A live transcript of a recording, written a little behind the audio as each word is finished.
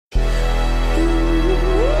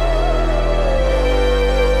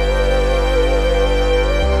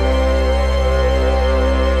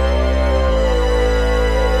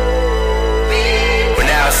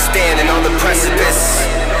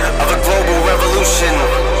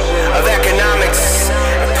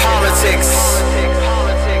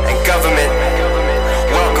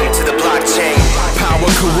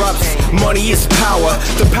Money is power.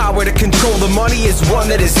 The power to control the money is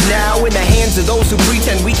one that is now in the hands of those who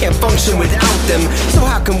pretend we can't function without them. So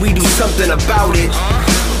how can we do something about it?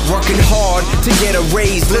 Working hard to get a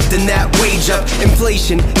raise, lifting that wage up.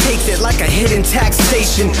 Inflation takes it like a hidden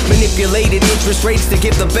taxation. Manipulated interest rates to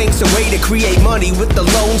give the banks a way to create money with the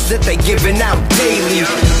loans that they're giving out daily.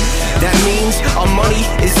 That means our money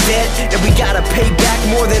is debt, and we gotta pay back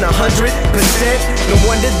more than 100%. No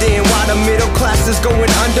wonder then why the middle class is going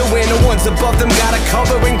under, when the ones above them gotta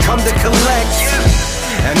cover and come to collect.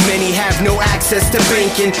 And many have no access to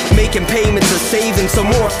banking, making payments or saving, so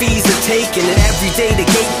more fees are taken. And every day the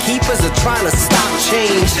gatekeepers are trying to stop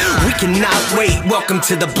change. We cannot wait. Welcome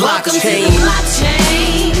to the blockchain.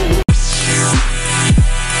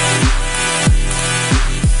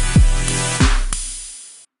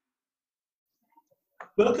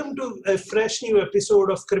 Welcome to a fresh new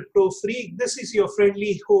episode of Crypto Freak. This is your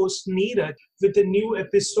friendly host Neeraj with a new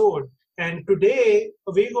episode. And today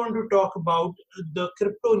we're going to talk about the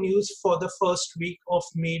crypto news for the first week of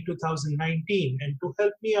May 2019. And to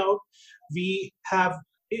help me out, we have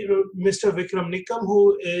Mr. Vikram Nikam,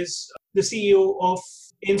 who is the CEO of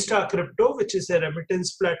Insta Crypto, which is a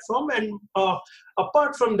remittance platform. And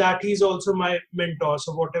apart from that, he's also my mentor.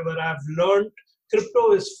 So whatever I've learned,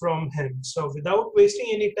 crypto is from him. So without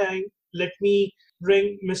wasting any time, let me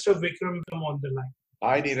bring Mr. Vikram on the line.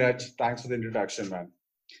 Hi, Neeraj. Thanks for the introduction, man.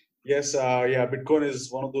 Yes, Bitcoin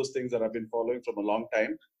is one of those things that I've been following from a long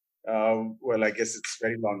time. Well, I guess it's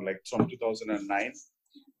very long, like from 2009.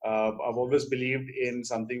 I've always believed in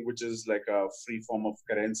something which is like a free form of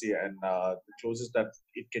currency, and the closest that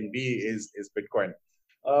it can be is Bitcoin.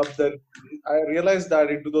 I realized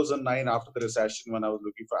that in 2009, after the recession, when I was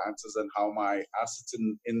looking for answers and how my assets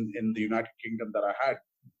in the United Kingdom that I had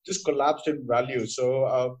just collapsed in value.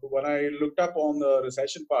 So when I looked up on the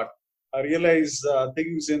recession part, I realized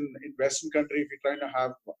things in Western country, if you're trying to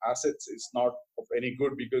have assets, it's not of any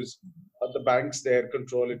good, because the banks there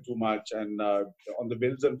control it too much, and on the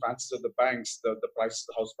bills and fancies of the banks, the prices,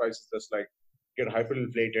 the house prices, just like get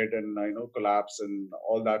hyperinflated and collapse, and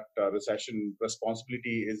all that recession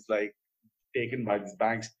responsibility is like taken by these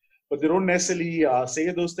banks. But they don't necessarily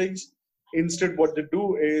say those things. Instead, what they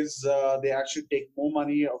do is they actually take more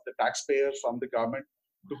money of the taxpayers from the government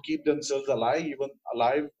to keep themselves alive,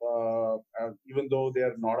 even though they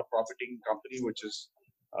are not a profiting company, which is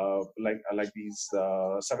like these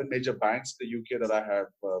 7 major banks in the UK that I have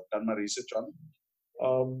done my research on.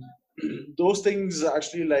 Those things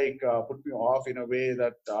actually put me off in a way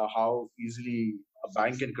that how easily a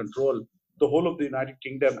bank can control the whole of the United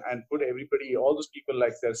Kingdom and put everybody, all those people,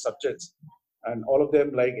 like their subjects, and all of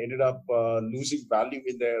them ended up losing value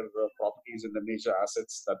in their properties and the major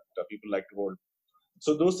assets that people like to hold.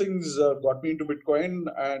 So those things got me into Bitcoin,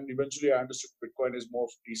 and eventually I understood Bitcoin is more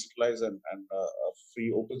decentralized and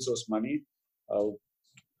free open source money.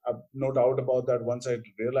 No doubt about that. Once I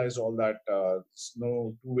realized all that,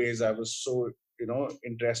 no two ways. I was so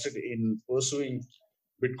interested in pursuing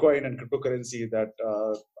Bitcoin and cryptocurrency that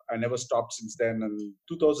I never stopped since then. And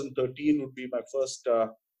 2013 would be my first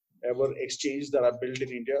ever exchange that I built in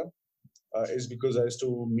India. Is because I used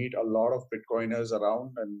to meet a lot of Bitcoiners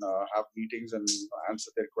around and have meetings and answer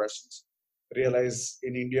their questions. Realize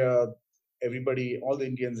in India, all the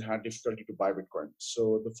Indians had difficulty to buy Bitcoin.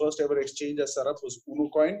 So the first ever exchange I set up was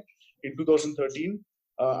UnoCoin in 2013.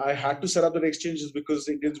 I had to set up that exchange because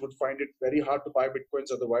the Indians would find it very hard to buy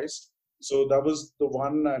Bitcoins otherwise. So that was the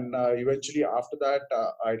one. And eventually after that,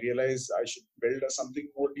 I realized I should build something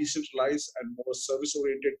more decentralized and more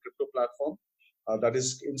service-oriented crypto platform. That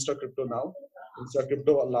is Insta Crypto now. Insta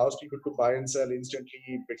Crypto allows people to buy and sell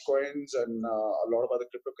instantly Bitcoins and a lot of other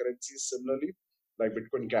cryptocurrencies similarly, like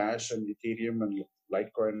Bitcoin Cash and Ethereum and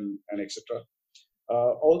Litecoin and etc.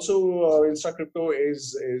 Also, Insta Crypto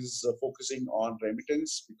is focusing on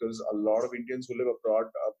remittance, because a lot of Indians who live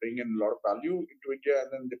abroad bring in a lot of value into India,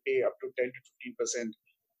 and then they pay up to 10 to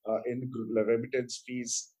 15% in remittance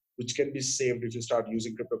fees, which can be saved if you start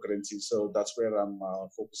using cryptocurrency. So that's where I'm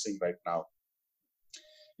focusing right now.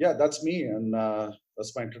 Yeah, that's me, and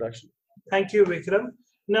that's my introduction. Thank you, Vikram.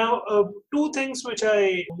 Now, 2 things which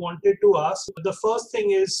I wanted to ask. The first thing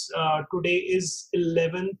is today is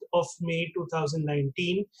 11th of May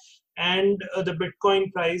 2019, and the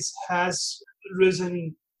Bitcoin price has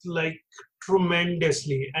risen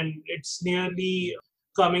tremendously, and it's nearly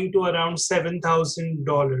coming to around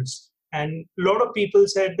 $7,000. And a lot of people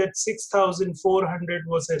said that 6,400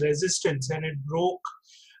 was a resistance, and it broke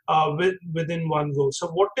within one go. So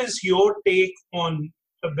what is your take on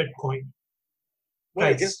Bitcoin? Well,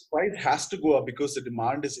 I guess price has to go up because the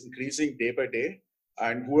demand is increasing day by day.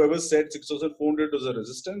 And whoever said 6,400 was a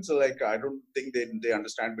resistance, like I don't think they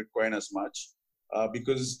understand Bitcoin as much,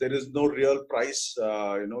 because there is no real price,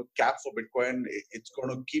 cap for Bitcoin. It's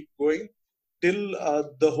going to keep going till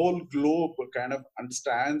the whole globe kind of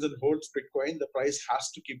understands and holds Bitcoin. The price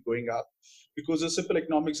has to keep going up, because the simple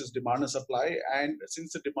economics is demand and supply. And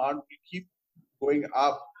since the demand will keep going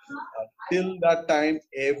up, till that time,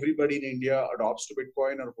 everybody in India adopts to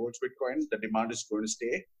Bitcoin or holds Bitcoin, the demand is going to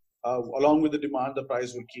stay. Along with the demand, the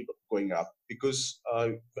price will keep going up, because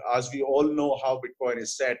as we all know how Bitcoin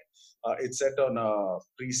is set, it's set on a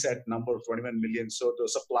preset number of 21 million. So the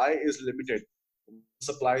supply is limited.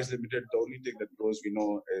 Supply is limited. The only thing that grows, we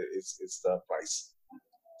know, is the price.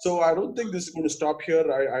 So I don't think this is going to stop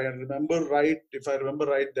here. I remember right, if I remember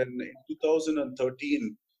right, then in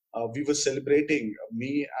 2013, we were celebrating,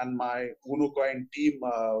 me and my UnoCoin team,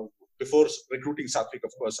 before recruiting Satvik,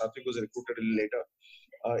 of course. Satvik was recruited a little later.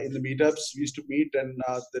 In the meetups, we used to meet, and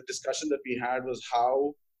the discussion that we had was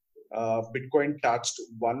how Bitcoin touched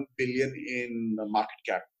 1 billion in market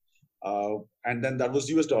cap. And then that was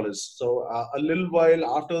US dollars. So a little while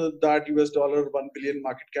after that US dollar 1 billion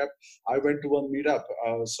market cap, I went to one meetup.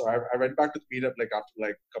 So I went back to the meetup like after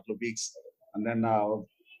like a couple of weeks, and then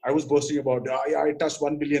I was boasting about, I touched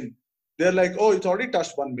 1 billion. They're like, oh, it's already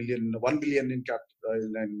touched 1 billion in cap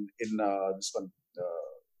in this one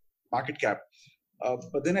market cap.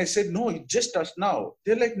 But then I said, no, it just touched now.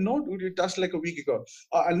 They're like, no, dude, it touched like a week ago.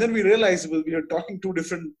 And then we realized we were talking two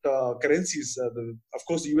different currencies. Of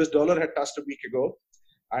course, the US dollar had touched a week ago.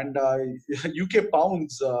 And UK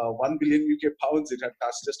pounds, 1 billion UK pounds, it had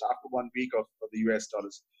touched just after 1 week of the US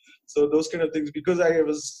dollars. So those kind of things, because I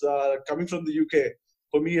was coming from the UK,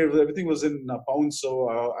 for me, everything was in pounds. So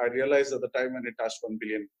I realized at the time when it touched 1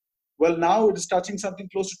 billion. Well, now it is touching something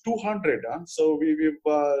close to 200. So we've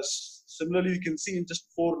similarly, you can see in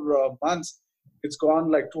just 4 months, it's gone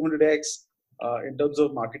like 200x in terms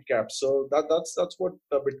of market cap. So that's what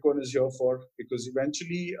Bitcoin is here for, because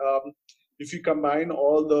eventually, if you combine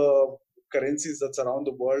all the currencies that's around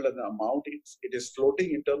the world and the amount it is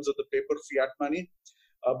floating in terms of the paper fiat money,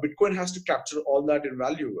 Bitcoin has to capture all that in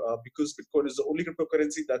value, because Bitcoin is the only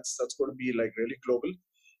cryptocurrency that's going to be like really global.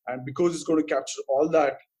 And because it's going to capture all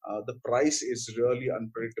that, the price is really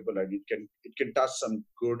unpredictable, and it can touch some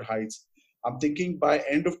good heights. I'm thinking by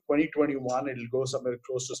end of 2021, it'll go somewhere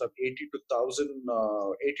close to some 80 to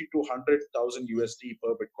 100,000 USD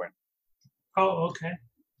per Bitcoin. Oh, okay.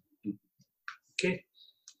 Okay.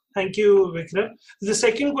 Thank you, Vikram. The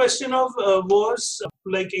second question was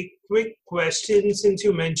like a quick question, since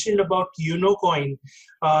you mentioned about UnoCoin.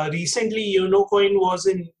 Recently, UnoCoin was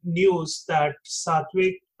in news that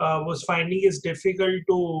Satvik was finding it difficult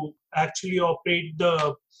to actually operate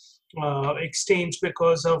the exchange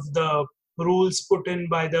because of the rules put in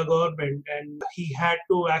by the government, and he had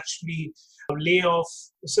to actually lay off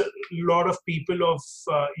a lot of people of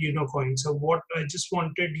UnoCoin. So I just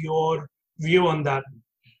wanted your view on that.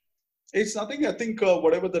 It's nothing. I think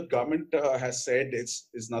whatever the government has said is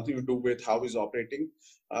nothing to do with how he's operating.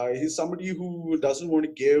 He's somebody who doesn't want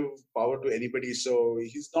to give power to anybody. So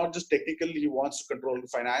he's not just technical. He wants to control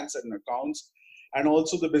finance and accounts, and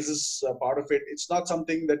also the business part of it. It's not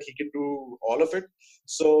something that he can do all of it.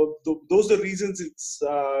 So those are the reasons. It's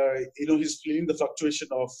he's feeling the fluctuation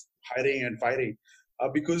of hiring and firing,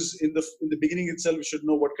 because in the beginning itself, we should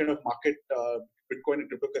know what kind of market Bitcoin and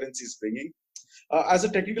cryptocurrency is bringing. As a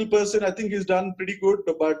technical person, I think he's done pretty good,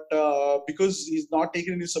 but because he's not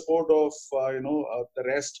taken any support of the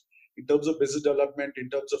rest in terms of business development, in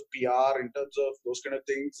terms of PR, in terms of those kind of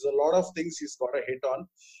things, a lot of things he's got a hit on.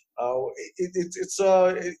 It's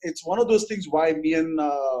one of those things why me and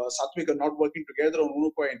Satvik are not working together on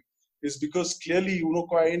UnoCoin, is because clearly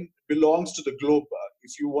UnoCoin belongs to the globe.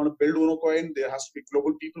 If you want to build UnoCoin, there has to be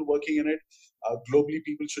global people working in it. Globally,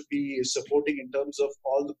 people should be supporting in terms of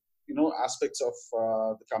all the aspects of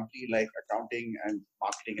the company, like accounting and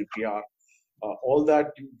marketing and PR. All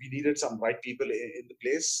that, we needed some right people in the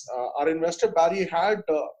place. Our investor Barry had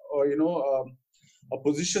a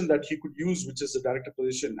position that he could use, which is the director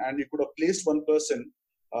position, and he could have placed one person,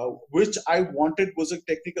 which I wanted was which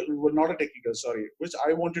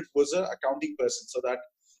I wanted was an accounting person, so that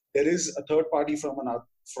there is a third party from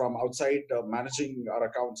outside managing our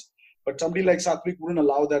accounts. But somebody like Satvik wouldn't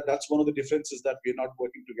allow that. That's one of the differences, that we're not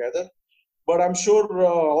working together. But I'm sure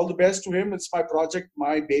all the best to him. It's my project,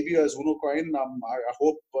 my baby as UnoCoin. I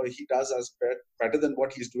hope he does as better than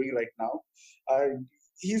what he's doing right now.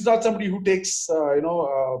 He's not somebody who takes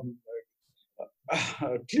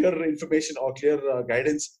clear information or clear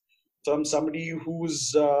guidance from somebody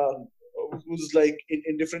who's like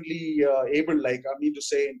indifferently able, like I mean to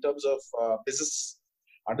say, in terms of business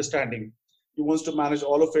understanding. He wants to manage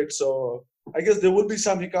all of it. So I guess there will be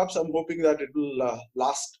some hiccups. I'm hoping that it will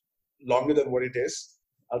last longer than what it is.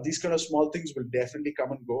 These kind of small things will definitely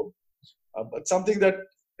come and go. But something that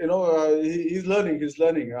he's learning. He's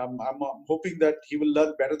learning. I'm hoping that he will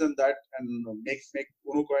learn better than that and make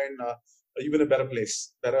UnoCoin even a better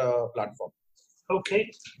place, better platform. Okay,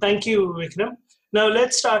 thank you, Vikram. Now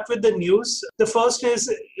let's start with the news. The first is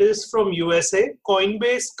from USA.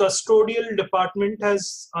 Coinbase custodial department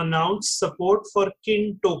has announced support for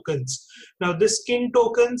KIN tokens. Now, this KIN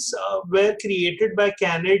tokens were created by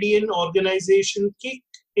Canadian organization Kik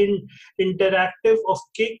Interactive of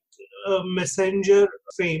Kik Messenger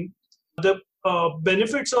fame. The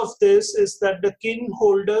benefits of this is that the KIN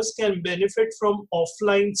holders can benefit from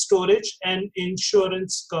offline storage and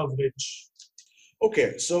insurance coverage.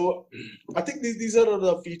 Okay, so I think these are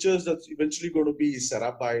the features that's eventually going to be set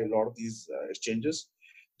up by a lot of these exchanges,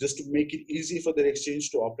 just to make it easy for their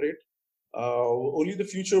exchange to operate. Only the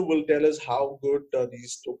future will tell us how good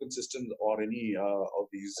these token systems or any of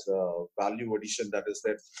these value addition that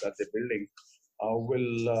they're building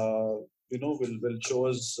will show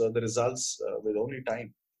us the results with only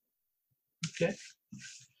time. Okay.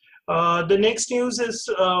 The next news is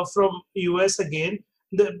from US again.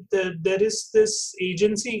 There is this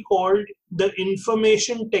agency called the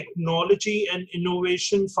Information Technology and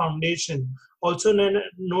Innovation Foundation, also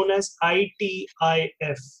known as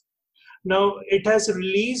ITIF. Now, it has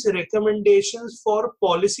released recommendations for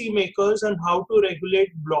policymakers on how to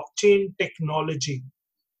regulate blockchain technology.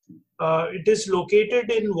 It is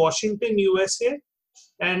located in Washington, USA,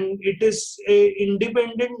 and it is an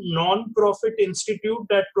independent non-profit institute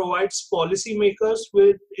that provides policymakers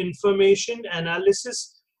with information,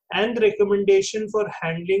 analysis, and recommendation for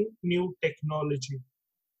handling new technology.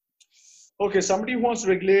 Okay, somebody who wants to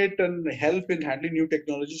regulate and help in handling new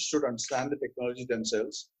technologies should understand the technology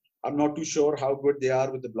themselves. I'm not too sure how good they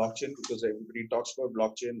are with the blockchain, because everybody talks about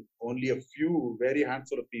blockchain. Only a few, very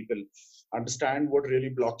handful of people understand what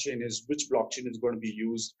really blockchain is, which blockchain is going to be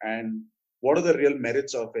used, and what are the real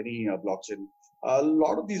merits of any blockchain. A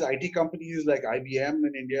lot of these IT companies like IBM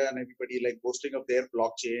in India and everybody like boasting of their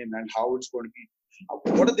blockchain and how it's going to be.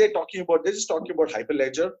 What are they talking about? They're just talking about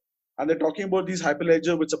Hyperledger, and they're talking about these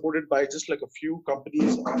Hyperledger which supported by just like a few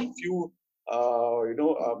companies, a few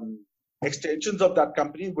extensions of that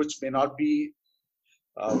company, which may not be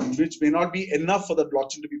enough for the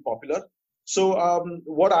blockchain to be popular. So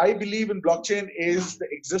what I believe in blockchain is the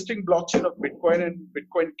existing blockchain of Bitcoin and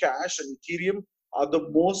Bitcoin Cash and Ethereum are the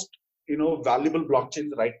most valuable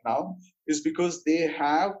blockchains right now, is because they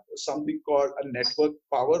have something called a network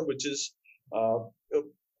power, which is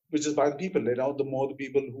by the people. The more the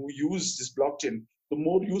people who use this blockchain, the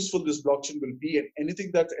more useful this blockchain will be, and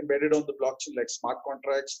anything that's embedded on the blockchain like smart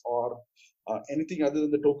contracts or anything other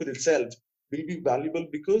than the token itself will be valuable,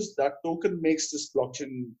 because that token makes this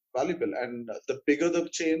blockchain valuable. And the bigger the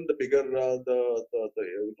chain, the bigger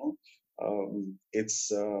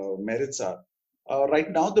its merits are.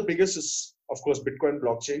 Right now, the biggest is, of course, Bitcoin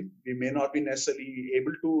blockchain. We may not be necessarily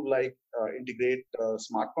able to integrate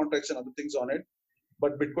smart contracts and other things on it,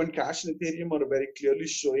 but Bitcoin Cash and Ethereum are very clearly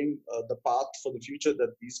showing the path for the future,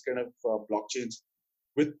 that these kind of blockchains,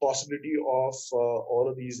 with possibility of all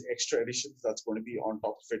of these extra additions that's going to be on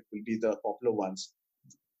top of it, will be the popular ones.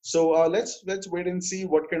 So let's wait and see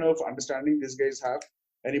what kind of understanding these guys have.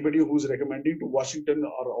 Anybody who's recommending to Washington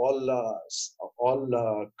are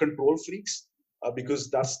all control freaks, because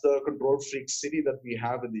that's the control freak city that we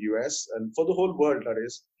have in the US and for the whole world, that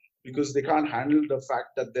is, because they can't handle the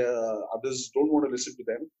fact that the others don't want to listen to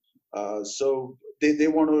them. So they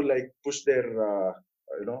want to push their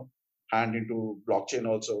hand into blockchain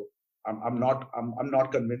also. I'm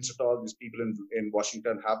not convinced at all these people in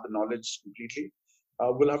Washington have the knowledge completely.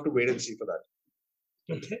 We'll have to wait and see for that.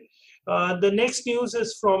 Okay. The next news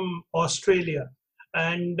is from Australia,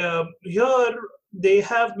 and here they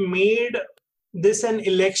have made this an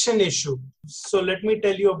election issue. So let me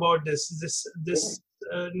tell you about this. This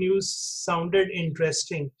news sounded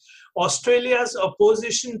interesting. Australia's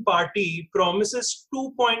opposition party promises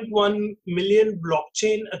 2.1 million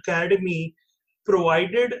blockchain academy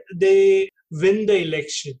provided they win the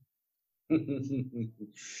election.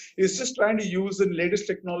 It's just trying to use the latest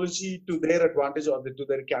technology to their advantage, or to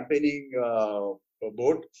their campaigning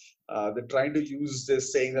board. They're trying to use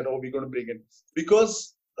this, saying that, we're going to bring it.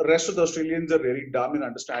 Because the rest of the Australians are really dumb in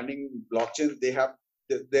understanding blockchain.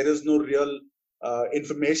 There is no real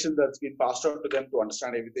information that's been passed on to them to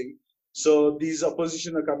understand everything. So these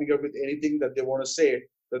opposition are coming up with anything that they want to say,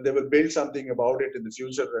 that they will build something about it in the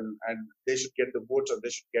future, and they should get the votes, or they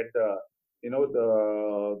should get the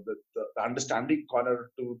the understanding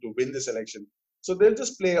corner to win this election. So they'll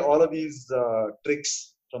just play all of these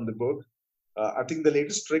tricks from the book. I think the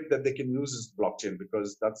latest trick that they can use is blockchain,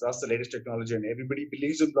 because that's the latest technology, and everybody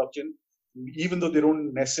believes in blockchain, even though they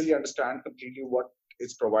don't necessarily understand completely what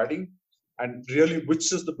it's providing, and really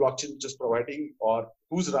which is the blockchain just providing, or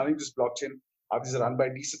who's running this blockchain. Are these run by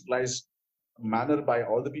decentralized manner by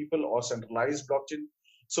all the people, or centralized blockchain?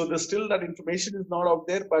 So there's still that information is not out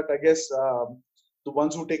there, but I guess the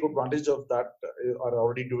ones who take advantage of that are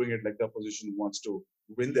already doing it, like the opposition wants to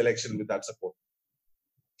win the election with that support.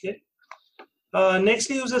 Okay. Next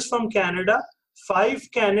news is from Canada. 5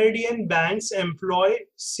 Canadian banks employ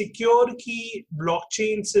secure key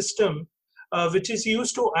blockchain system, which is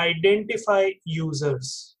used to identify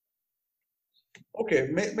users. Okay,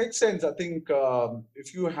 makes sense. I think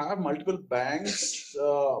if you have multiple banks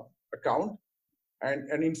account,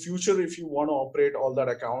 and in future, if you want to operate all that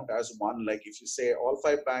account as one, like if you say all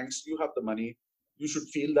 5 banks, you have the money, you should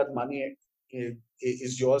feel that money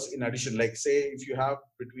is yours in addition. Like say if you have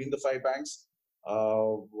between the 5 banks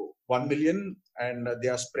 1 million, and they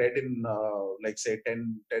are spread in like say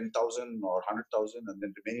 10,000 or 100,000, and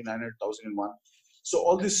then remaining 900,000 in one. So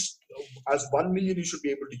all this as 1 million you should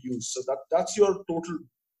be able to use. So that's your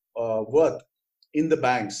total worth in the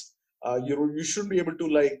banks. You shouldn't be able to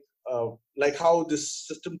like how this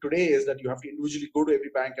system today is, that you have to individually go to every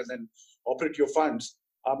bank and then operate your funds.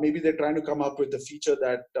 Maybe they're trying to come up with a feature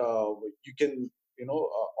that you can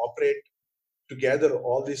operate together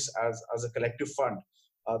all this as a collective fund.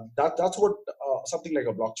 That's what something like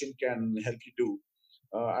a blockchain can help you do.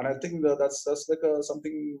 And I think that's like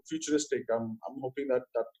something futuristic. I'm hoping that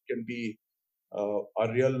can be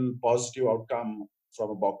a real positive outcome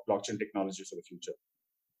from a blockchain technology for the future.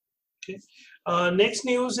 Okay. Next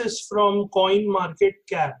news is from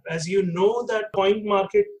CoinMarketCap. As you know, that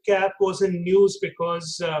CoinMarketCap was in news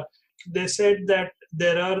because they said that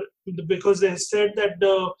the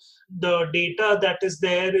data that is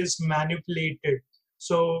there is manipulated.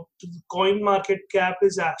 So CoinMarketCap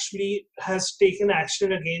has taken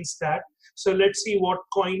action against that. So let's see what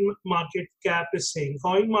CoinMarketCap is saying.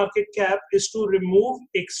 CoinMarketCap is to remove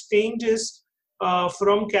exchanges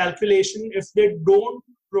from calculation if they don't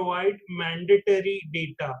provide mandatory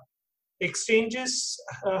data. Exchanges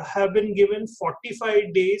have been given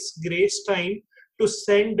 45 days grace time to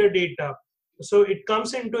send the data. So it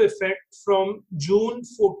comes into effect from June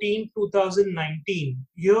 14, 2019.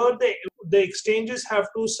 Here the exchanges have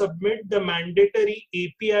to submit the mandatory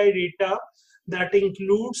API data that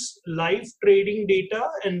includes live trading data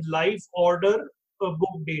and live order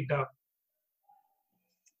book data.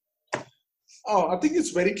 Oh, I think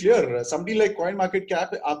it's very clear. Somebody like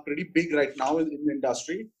CoinMarketCap are pretty big right now in the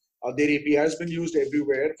industry. Their API has been used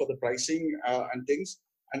everywhere for the pricing and things.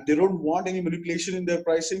 And they don't want any manipulation in their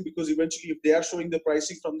pricing, because eventually if they are showing the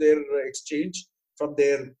pricing from their exchange, from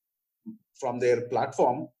their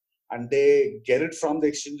platform, and they get it from the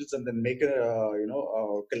exchanges and then make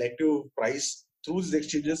a collective price through the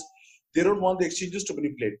exchanges, they don't want the exchanges to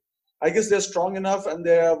manipulate. I guess they're strong enough and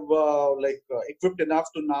they have equipped enough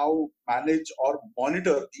to now manage or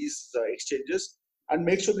monitor these exchanges and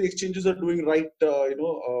make sure the exchanges are doing right,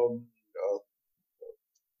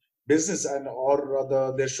 business, and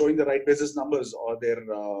they're showing the right business numbers, or their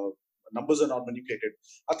numbers are not manipulated.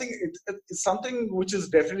 I think it's something which is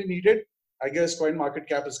definitely needed. I guess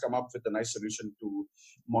CoinMarketCap has come up with a nice solution to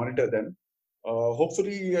monitor them.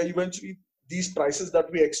 Hopefully, eventually, these prices that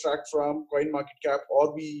we extract from CoinMarketCap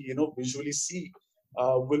or we visually see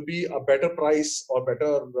will be a better price or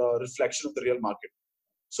better reflection of the real market.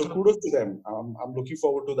 So kudos to them. I'm looking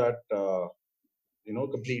forward to that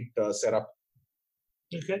complete setup.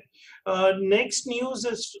 Okay. Next news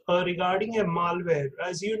is regarding a malware.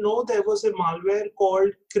 As you know, there was a malware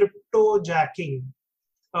called cryptojacking.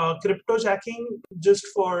 Cryptojacking, just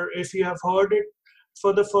for if you have heard it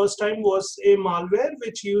for the first time, was a malware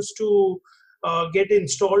which used to get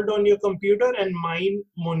installed on your computer and mine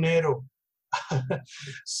Monero.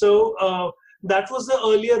 So that was the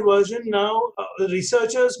earlier version. Now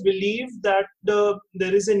researchers believe that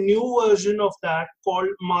there is a new version of that called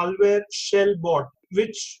malware shellbot,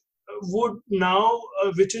 which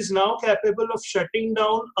is now capable of shutting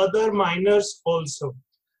down other miners also.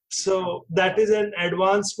 So that is an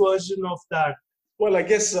advanced version of that. Well, I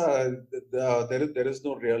guess there is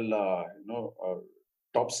no real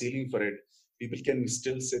top ceiling for it. People can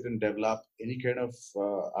still sit and develop any kind of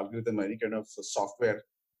algorithm, any kind of software,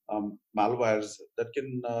 malwares that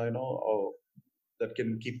can that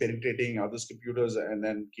can keep penetrating others' computers and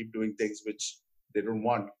then keep doing things which they don't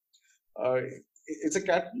want. it's a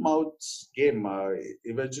cat and mouse game.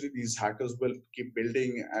 Eventually, these hackers will keep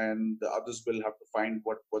building, and the others will have to find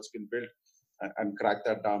what's been built and crack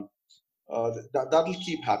that down. That'll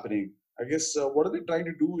keep happening. I guess what are they trying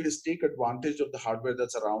to do is take advantage of the hardware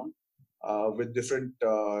that's around with different,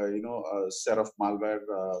 set of malware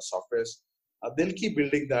softwares. They'll keep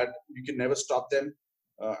building that. You can never stop them.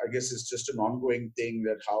 I guess it's just an ongoing thing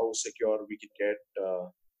that how secure we can get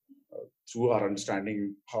through our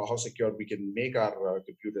understanding how secure we can make our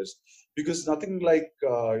computers, because nothing like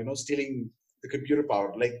stealing the computer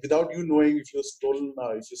power, like without you knowing if you're stolen,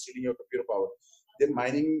 if you're stealing your computer power, they're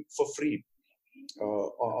mining for free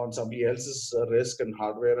on somebody else's risk and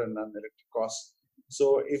hardware and electric costs.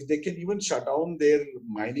 So if they can even shut down their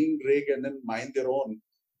mining rig and then mine their own,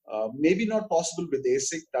 maybe not possible with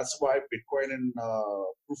ASIC. That's why Bitcoin and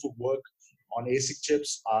proof of work on ASIC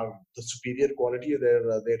chips are the superior quality. Their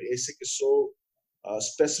ASIC is so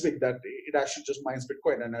specific that it actually just mines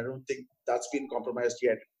Bitcoin, and I don't think that's been compromised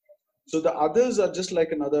yet. So the others are just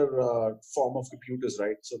like another form of computers,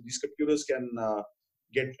 right? So these computers can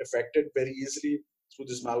get affected very easily through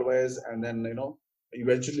these malwares, and then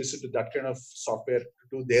eventually listen to that kind of software to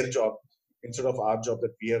do their job instead of our job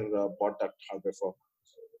that we are bought that hardware for.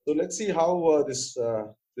 So let's see how this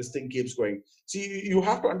thing keeps going. See, you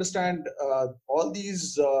have to understand all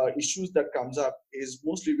these issues that comes up is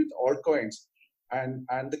mostly with altcoins,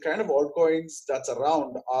 and the kind of altcoins that's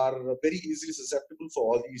around are very easily susceptible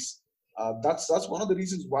for all these. That's one of the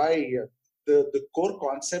reasons why the core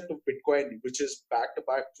concept of Bitcoin, which is backed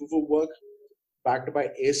by proof of work, backed by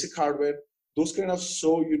ASIC hardware, those kind of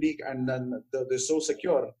so unique, and then they're so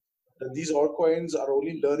secure that these altcoins are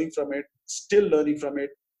only learning from it, still learning from it,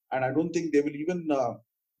 and I don't think they will even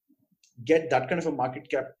get that kind of a market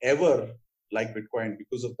cap ever like Bitcoin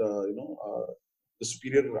because of the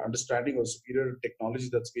superior understanding or superior technology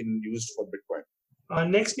that's been used for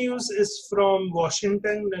Bitcoin. Next news is from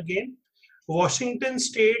Washington again. Washington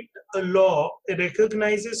state law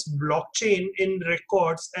recognizes blockchain in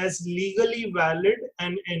records as legally valid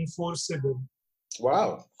and enforceable.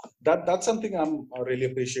 Wow, that's something I'm really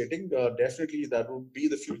appreciating. Definitely, that would be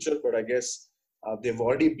the future, but I guess they've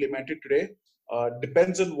already implemented today.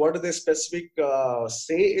 Depends on what their specific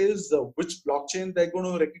say is, which blockchain they're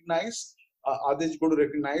going to recognize. Are they going to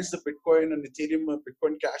recognize the Bitcoin and Ethereum,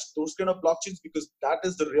 Bitcoin Cash, those kind of blockchains? Because that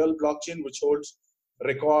is the real blockchain which holds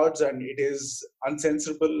records and it is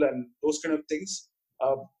uncensorable and those kind of things.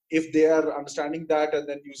 If they are understanding that and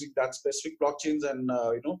then using that specific blockchains and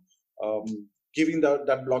giving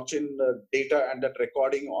that blockchain data and that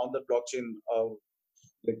recording on the blockchain,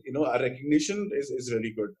 a recognition is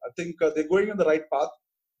really good. I think they're going on the right path.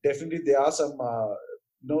 Definitely, there are some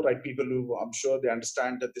right people who I'm sure they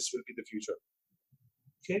understand that this will be the future.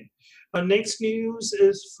 Okay. Next news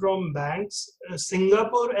is from banks.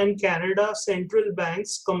 Singapore and Canada central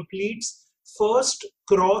banks completes first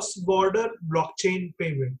cross-border blockchain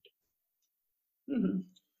payment. Mm-hmm.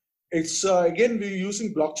 It's again, we're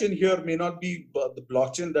using blockchain here. May not be the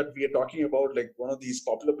blockchain that we are talking about, like one of these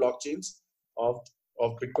popular blockchains of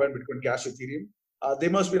Bitcoin, Bitcoin Cash, Ethereum. They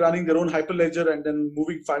must be running their own hyperledger and then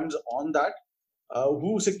moving funds on that.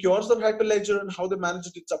 Who secures the hyperledger and how they manage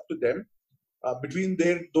it, it's up to them. Between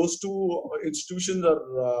those two institutions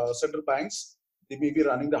or central banks, they may be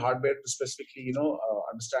running the hardware to specifically,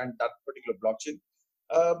 understand that particular blockchain.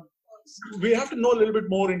 We have to know a little bit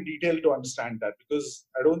more in detail to understand that, because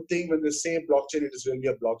I don't think when they say blockchain, it is really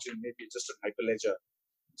a blockchain. Maybe it's just a hyperledger.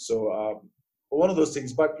 So one of those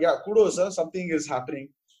things. But yeah, kudos, something is happening.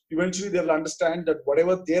 Eventually, they'll understand that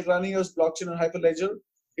whatever they're running as blockchain and hyperledger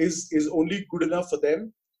is only good enough for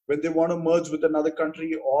them. When they want to merge with another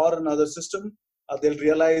country or another system, they'll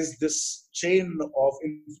realize this chain of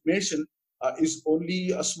information is only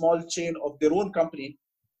a small chain of their own company.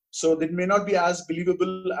 So that may not be as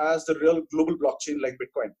believable as the real global blockchain like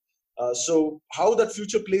Bitcoin. So how that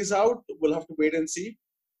future plays out, we'll have to wait and see.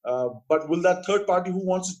 But will that third party who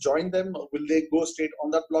wants to join them, will they go straight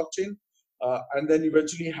on that blockchain? And then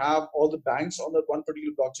eventually have all the banks on that one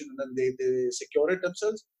particular blockchain and then they secure it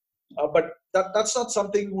themselves? But that's not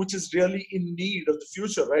something which is really in need of the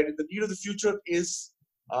future, right? The need of the future is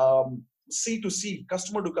C2C,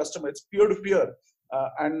 customer to customer. It's peer-to-peer.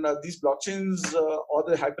 And these blockchains or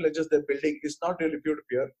the hyperledgers they're building is not really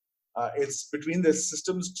peer-to-peer. It's between the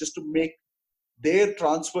systems just to make their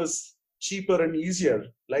transfers cheaper and easier.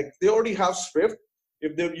 Like they already have Swift.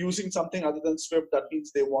 If they're using something other than Swift, that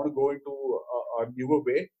means they want to go into a newer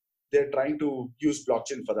way. They're trying to use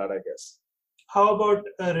blockchain for that, I guess. How about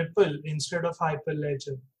Ripple instead of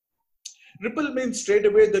Hyperledger? Ripple means straight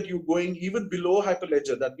away that you're going even below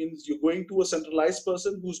Hyperledger. That means you're going to a centralized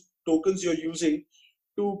person whose tokens you're using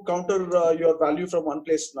to counter your value from one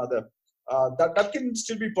place to another. That can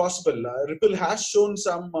still be possible. Ripple has shown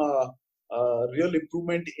some real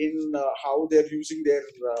improvement in how they're using their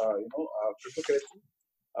cryptocurrency.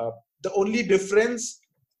 The only difference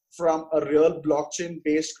from a real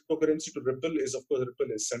blockchain-based cryptocurrency to Ripple is, of course,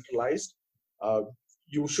 Ripple is centralized.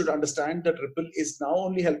 You should understand that Ripple is now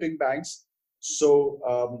only helping banks.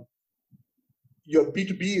 So your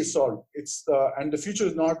B2B is solved. It's and the future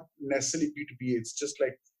is not necessarily B2B. It's just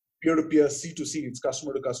like peer-to-peer, C2C. It's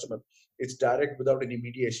customer to customer. It's direct without any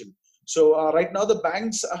mediation. So right now the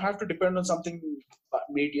banks have to depend on something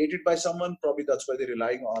mediated by someone. Probably that's why they're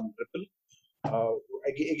relying on Ripple.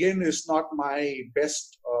 Again, it's not my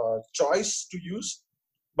best choice to use,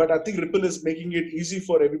 but I think Ripple is making it easy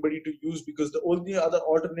for everybody to use, because the only other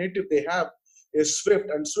alternative they have is Swift,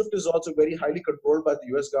 and Swift is also very highly controlled by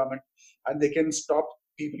the US government, and they can stop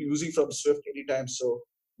people using from Swift anytime. So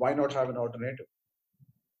why not have an alternative?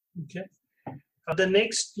 Okay. The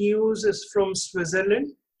next news is from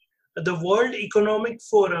Switzerland. The World Economic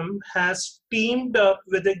Forum has teamed up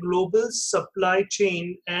with the global supply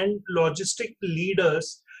chain and logistic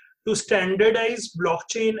leaders to standardize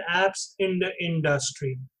blockchain apps in the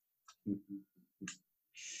industry.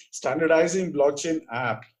 Standardizing blockchain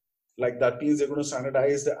app, like that means they're going to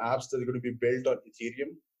standardize the apps that are going to be built on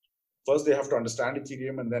Ethereum. First, they have to understand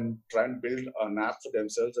Ethereum and then try and build an app for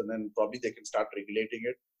themselves, and then probably they can start regulating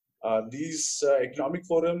it. These economic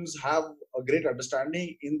forums have a great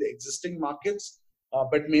understanding in the existing markets,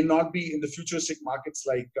 but may not be in the futuristic markets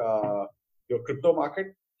like your crypto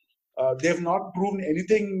market. They have not proven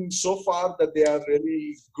anything so far that they are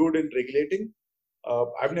really good in regulating.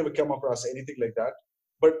 I've never come across anything like that.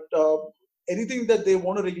 But anything that they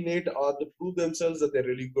want to regulate or they prove themselves that they're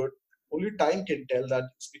really good, only time can tell that.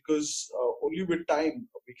 It's because only with time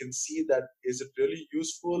we can see that is it really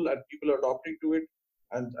useful and people are adopting to it,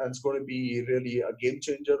 and it's going to be really a game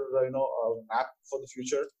changer, map for the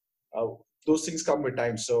future. Those things come with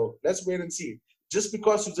time. So let's wait and see. Just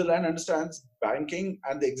because Switzerland understands banking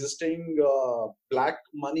and the existing black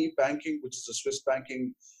money banking, which is the Swiss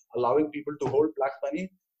banking, allowing people to hold black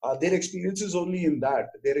money, their experience is only in that.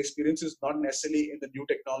 Their experience is not necessarily in the new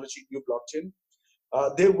technology, new blockchain.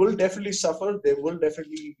 They will definitely suffer. They will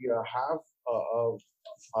definitely have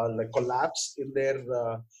like collapse in their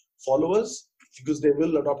followers, because they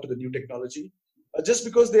will adopt to the new technology. Just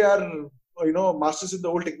because they are, masters in the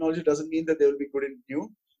old technology doesn't mean that they will be good in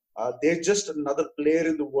new. They're just another player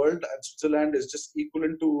in the world, and Switzerland is just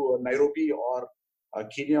equivalent to Nairobi or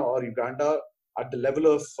Kenya or Uganda at the level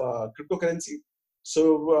of cryptocurrency.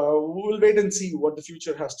 So we'll wait and see what the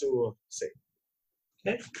future has to say.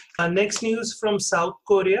 Okay. Next news from South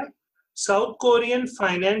Korea. South Korean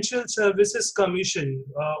Financial Services Commission,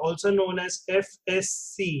 also known as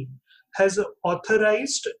FSC, has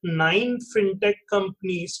authorized 9 fintech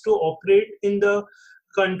companies to operate in the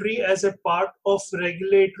country as a part of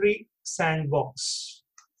regulatory sandbox.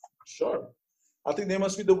 Sure. I think they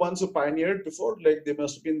must be the ones who pioneered before. Like they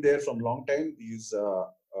must have been there from a long time, these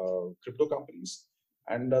crypto companies.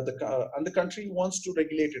 And the country wants to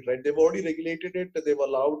regulate it, right? They've already regulated it. They've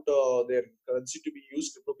allowed their currency to be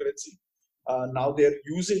used, cryptocurrency. Now they're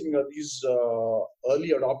using these early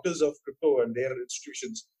adopters of crypto and their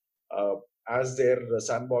institutions as their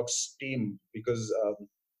sandbox team, because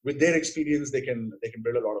with their experience they can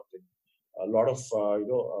build a lot of things, a lot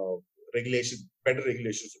of regulation, better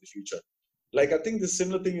regulations for the future. Like I think the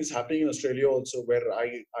similar thing is happening in Australia also, where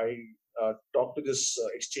I talked to this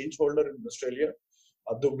exchange holder in Australia.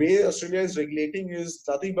 The way Australia is regulating is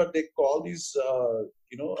nothing but they call these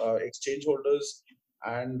exchange holders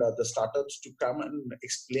and the startups to come and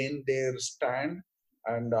explain their stand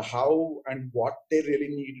and how and what they really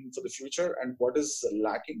need for the future and what is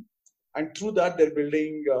lacking, and through that they're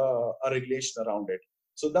building a regulation around it.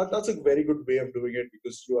 So that's a very good way of doing it,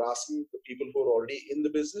 because you're asking the people who are already in the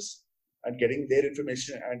business and getting their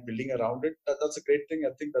information and building around it. That's a great thing.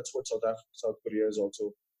 I think that's what South Korea is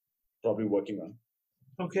also probably working on.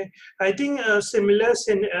 Okay, I think a similar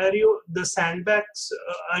scenario, the sandbox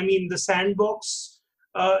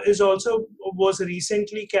was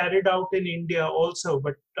recently carried out in India also,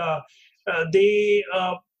 but they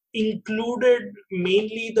included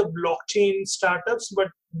mainly the blockchain startups, but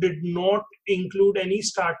did not include any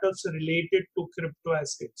startups related to crypto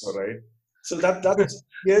assets. All right. So that's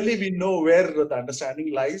clearly we know where the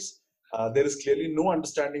understanding lies. There is clearly no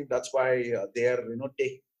understanding. That's why they are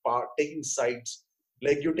taking sides.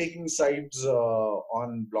 Like you're taking sides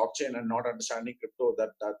on blockchain and not understanding crypto,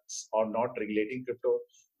 that's or not regulating crypto.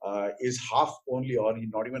 is half only, or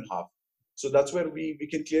not even half. So that's where we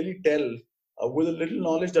can clearly tell, with a little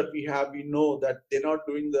knowledge that we have, we know that they're not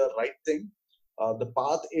doing the right thing. The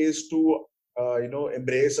path is to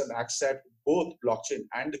embrace and accept both blockchain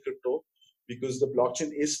and the crypto, because the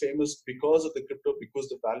blockchain is famous because of the crypto, because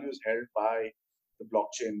the value is held by the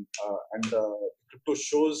blockchain, and the crypto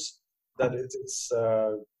shows that it's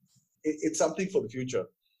something for the future.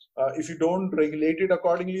 If you don't regulate it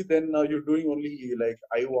accordingly, then you're doing only like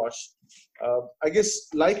eyewash. I guess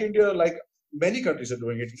like India, like many countries are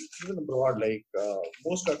doing it, even abroad, like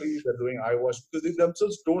most countries are doing eyewash because they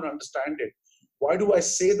themselves don't understand it. Why do I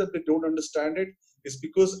say that they don't understand it? Is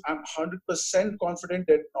because I'm 100% confident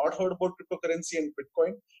they've not heard about cryptocurrency and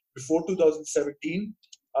Bitcoin before 2017.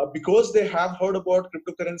 Because they have heard about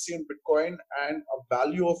cryptocurrency and Bitcoin and a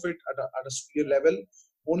value of it at a superior level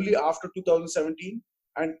only after 2017.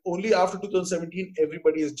 And only after 2017,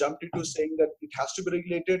 everybody has jumped into saying that it has to be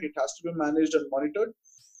regulated, it has to be managed and monitored.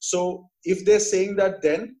 So if they're saying that,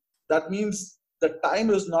 then that means the time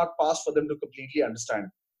is not passed for them to completely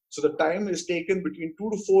understand. So the time is taken between 2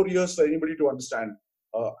 to 4 years for anybody to understand.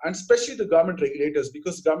 And especially the government regulators,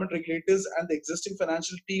 because government regulators and the existing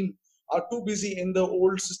financial team are too busy in the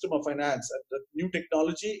old system of finance. And the new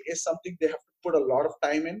technology is something they have to put a lot of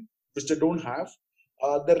time in, which they don't have.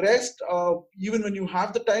 The rest, even when you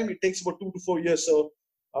have the time, it takes about 2 to 4 years. So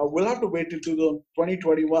we'll have to wait till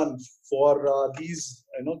 2021 for these,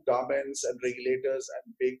 governments and regulators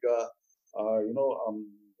and big,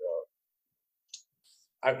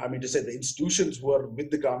 I mean to say the institutions who are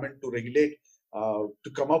with the government to regulate,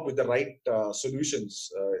 to come up with the right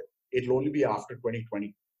solutions. It'll only be after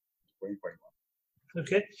 2020, 2021.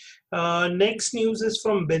 Okay. Next news is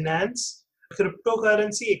from Binance.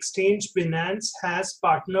 Cryptocurrency exchange Binance has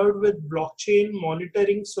partnered with blockchain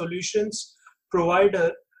monitoring solutions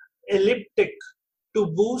provider Elliptic to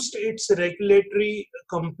boost its regulatory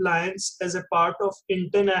compliance as a part of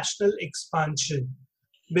international expansion.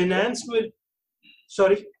 Binance will,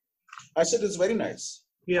 sorry? I said it's very nice.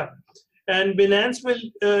 Yeah. And Binance will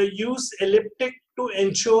use Elliptic to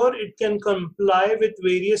ensure it can comply with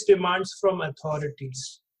various demands from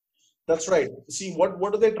authorities. That's right. See, what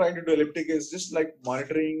are they trying to do? Elliptic is just like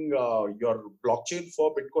monitoring your blockchain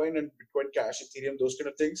for Bitcoin and Bitcoin Cash, Ethereum, those kind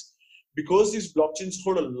of things. Because these blockchains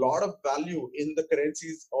hold a lot of value in the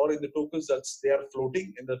currencies or in the tokens that they are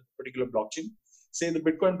floating in the particular blockchain. Say the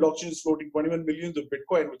Bitcoin blockchain is floating 21 million of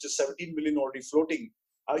Bitcoin, which is 17 million already floating.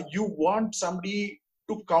 You want somebody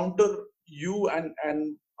to counter you and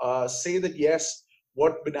say that, yes,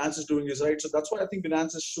 what Binance is doing is right. So that's why I think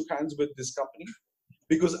Binance has shook hands with this company.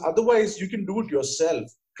 Because otherwise you can do it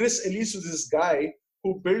yourself. Chris Ellis is this guy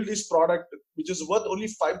who built this product, which is worth only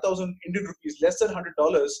 5,000 Indian rupees, less than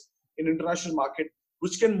 $100 in international market,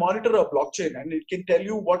 which can monitor a blockchain and it can tell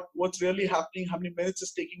you what's really happening, how many minutes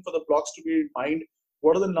it's taking for the blocks to be mined,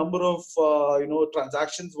 what are the number of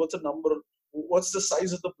transactions, what's the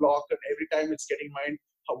size of the block, and every time it's getting mined,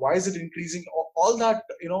 why is it increasing? All that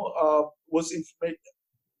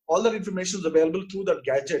all that information is available through that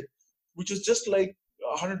gadget, which is just like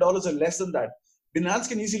 $100 or less than that. Binance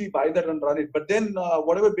can easily buy that and run it. But then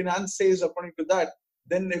whatever Binance says according to that,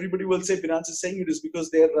 then everybody will say Binance is saying it is because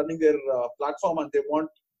they are running their platform and they want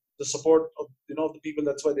the support of the people.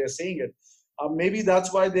 That's why they are saying it. Maybe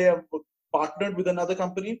that's why they have partnered with another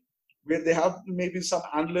company where they have maybe some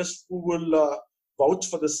analysts who will vouch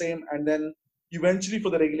for the same, and then eventually for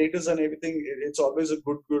the regulators and everything, it's always a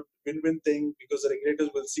good win-win thing, because the regulators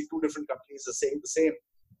will see two different companies are saying the same.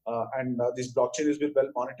 And this blockchain is well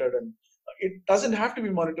monitored, and it doesn't have to be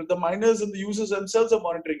monitored. The miners and the users themselves are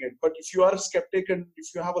monitoring it. But if you are a skeptic and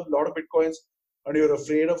if you have a lot of Bitcoins and you're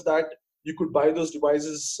afraid of that, you could buy those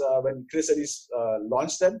devices when Chris Ellis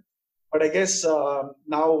launched them. But I guess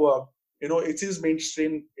now, it is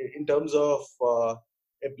mainstream in terms of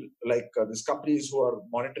these companies who are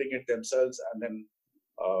monitoring it themselves and then,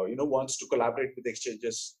 wants to collaborate with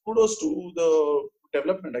exchanges. Kudos to the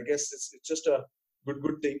development. I guess it's just a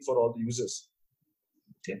good thing for all the users.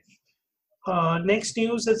 Okay. Next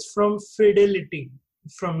news is from Fidelity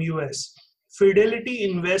from US. Fidelity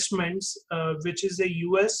Investments, which is a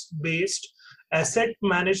US-based asset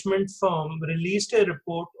management firm, released a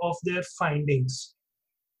report of their findings.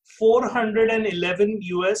 411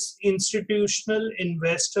 US institutional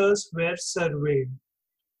investors were surveyed.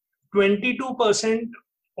 22%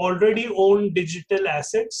 already own digital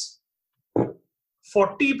assets.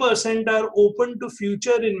 40% are open to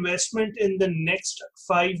future investment in the next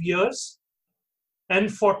 5 years. And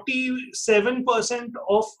 47%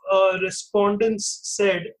 of respondents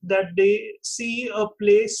said that they see a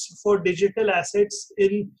place for digital assets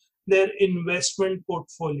in their investment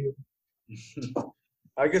portfolio?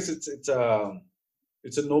 I guess it's a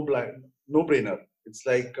no brainer. It's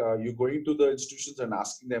like you're going to the institutions and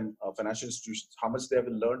asking them, financial institutions, how much they have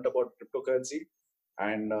learned about cryptocurrency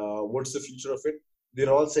and what's the future of it.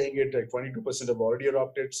 They're all saying it like 22% have already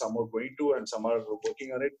adopted, some are going to, and some are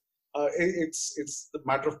working on it. It's the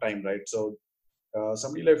matter of time, right? So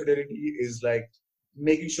somebody like Fidelity is like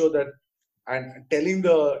making sure that and telling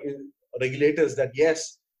the regulators that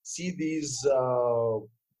yes, see these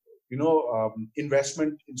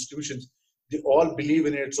investment institutions, they all believe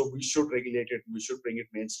in it, so we should regulate it, we should bring it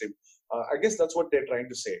mainstream. I guess that's what they're trying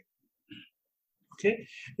to say. Okay.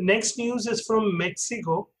 Next news is from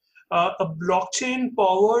Mexico. A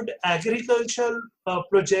blockchain-powered agricultural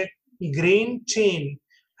project, Grain Chain,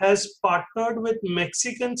 has partnered with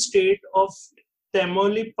Mexican state of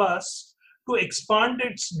Tamaulipas to expand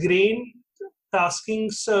its grain tasking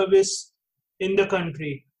service in the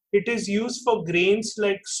country. It is used for grains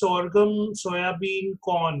like sorghum, soybean,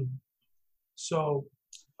 corn. So,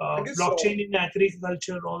 I guess blockchain in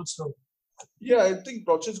agriculture also. Yeah, I think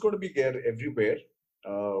blockchain is going to be there everywhere.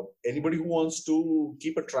 Anybody who wants to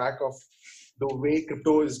keep a track of the way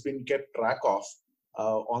crypto has been kept track of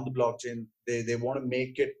on the blockchain, they want to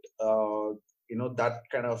make it that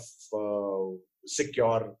kind of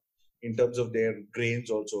secure in terms of their grains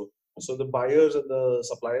also. So the buyers and the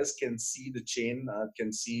suppliers can see the chain,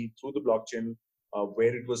 can see through the blockchain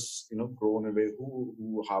where it was grown and where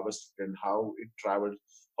who harvested and how it traveled,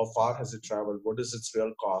 how far has it traveled, what is its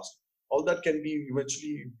real cost. All that can be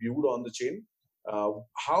eventually viewed on the chain.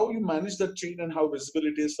 How you manage that chain and how visible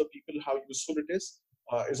it is for people, how useful it is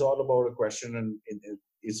all about a question and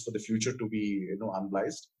is for the future to be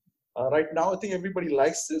analyzed. Right now, I think everybody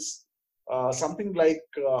likes this. Something like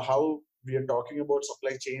how we are talking about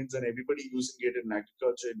supply chains and everybody using it in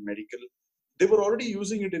agriculture, in medical. They were already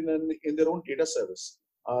using it in their own data service.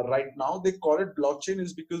 Right now, they call it blockchain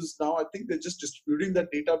is because now I think they're just distributing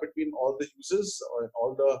that data between all the users or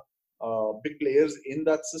all the big players in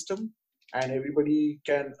that system, and everybody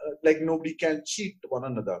can nobody can cheat one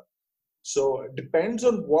another. So it depends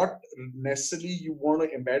on what necessarily you want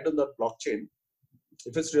to embed on that blockchain.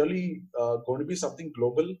 If it's really going to be something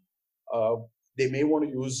global, they may want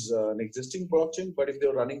to use an existing blockchain. But if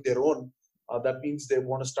they're running their own, that means they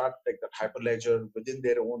want to start like that hyperledger within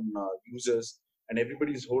their own users, and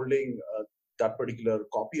everybody is holding that particular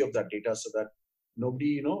copy of that data so that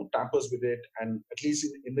nobody tampers with it. And at least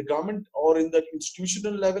in the government or in the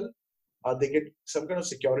institutional level, they get some kind of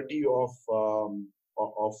security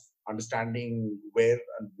of understanding where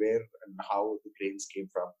and how the grains came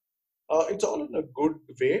from. It's all in a good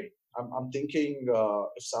way. I'm thinking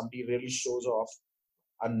if somebody really shows off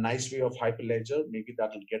a nice way of hyperledger, maybe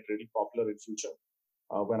that will get really popular in future.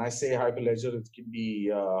 When I say hyperledger, it can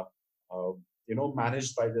be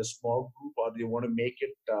managed by the small group, or they want to make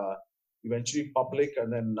it eventually public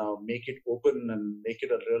and then make it open and make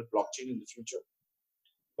it a real blockchain in the future.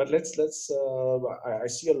 But I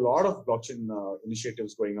see a lot of blockchain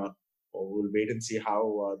initiatives going on. We'll wait and see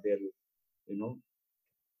how they'll.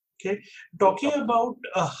 Okay, talking about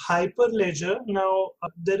a Hyperledger, now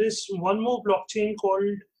there is one more blockchain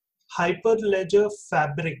called Hyperledger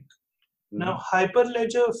Fabric. Now,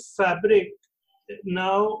 Hyperledger Fabric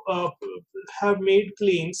now have made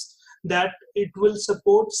claims that it will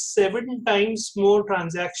support 7 times more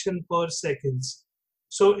transaction per seconds.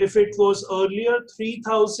 So if it was earlier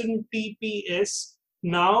 3000 TPS,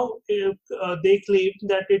 now they claim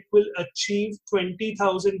that it will achieve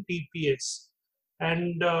 20,000 TPS.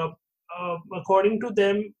 And according to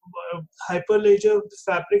them, Hyperledger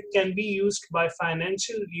Fabric can be used by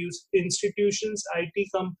financial institutions,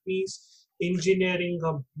 IT companies, engineering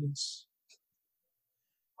companies.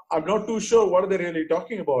 I'm not too sure what are they really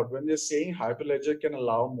talking about when they're saying Hyperledger can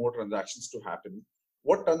allow more transactions to happen.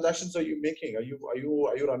 What transactions are you making? Are you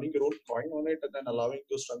running your own coin on it and then allowing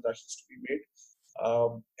those transactions to be made?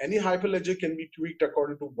 Any Hyperledger can be tweaked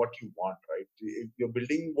according to what you want, right? If you're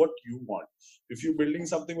building what you want. If you're building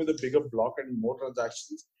something with a bigger block and more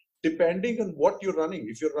transactions, depending on what you're running,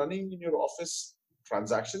 if you're running in your office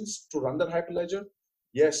transactions to run that Hyperledger,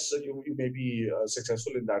 yes, you may be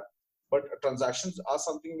successful in that. But transactions are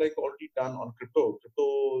something like already done on crypto.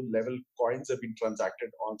 Crypto level coins have been transacted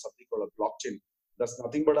on something called a blockchain. That's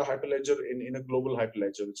nothing but a Hyperledger in a global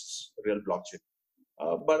Hyperledger, which is a real blockchain.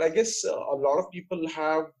 But I guess a lot of people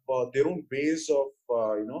have their own ways of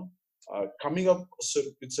coming up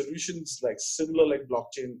with solutions like similar like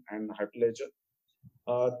blockchain and Hyperledger.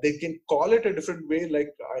 They can call it a different way.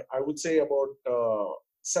 Like I would say about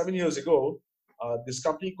 7 years ago, this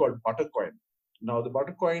company called Buttercoin. Now, the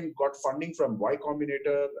Buttercoin got funding from Y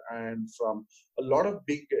Combinator and from a lot of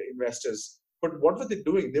big investors. But what were they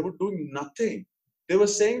doing? They were doing nothing. They were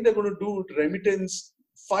saying they're going to do remittance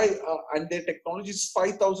and their technology is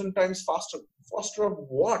 5,000 times faster. Faster of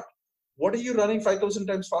what? What are you running 5,000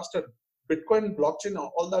 times faster? Bitcoin blockchain,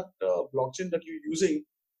 all that blockchain that you're using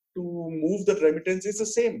to move the remittance is the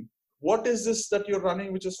same. What is this that you're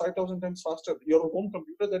running which is 5,000 times faster? Your home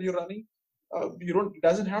computer that you're running, it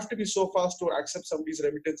doesn't have to be so fast to accept somebody's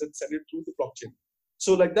remittance and send it through the blockchain.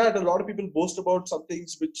 So like that, a lot of people boast about some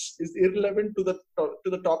things which is irrelevant to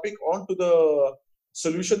the topic or to the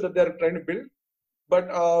solution that they're trying to build. But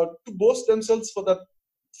to boast themselves for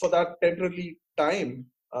that temporary time,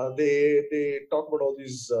 they talk about all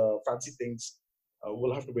these fancy things.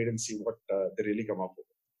 We'll have to wait and see what they really come up with.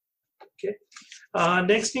 Okay.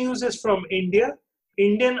 Next news is from India.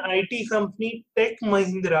 Indian IT company Tech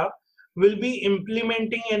Mahindra will be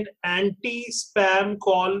implementing an anti-spam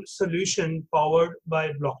call solution powered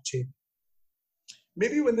by blockchain.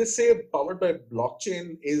 Maybe when they say powered by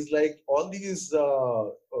blockchain is like all these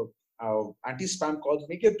anti-spam calls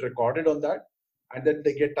may get recorded on that, and then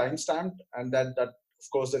they get time-stamped, and then that of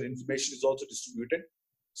course that information is also distributed,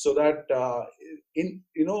 so that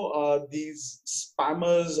these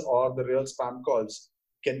spammers or the real spam calls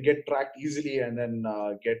can get tracked easily and then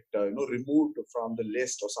get removed from the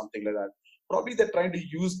list or something like that. Probably they're trying to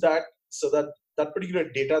use that so that that particular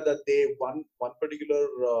data that one particular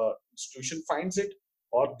institution finds it,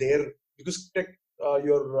 or because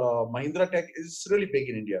your Mahindra Tech is really big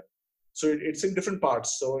in India. So it's in different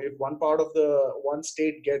parts. So if one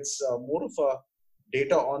state gets more of a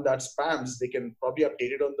data on that spams, they can probably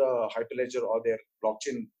update it on the Hyperledger or their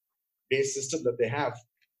blockchain-based system that they have,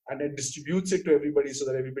 and it distributes it to everybody so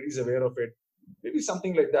that everybody's aware of it. Maybe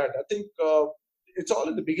something like that. I think it's all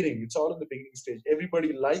in the beginning. It's all in the beginning stage.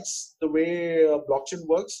 Everybody likes the way blockchain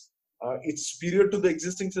works. It's superior to the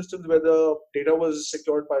existing systems where the data was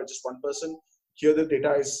secured by just one person. Here the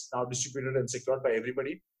data is now distributed and secured by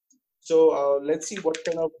everybody. So let's see what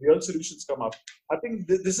kind of real solutions come up. I think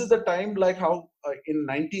this is the time, like how in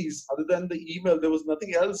 90s, other than the email, there was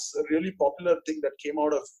nothing else a really popular thing that came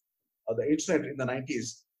out of the internet in the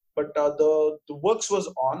 90s. But the works was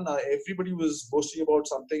on. Everybody was boasting about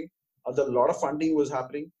something. A lot of funding was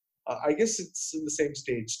happening. I guess it's in the same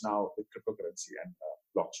stage now with cryptocurrency and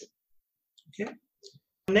blockchain. Okay.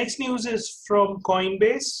 Next news is from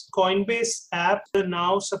Coinbase. Coinbase app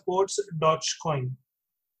now supports Dogecoin.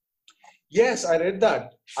 Yes, I read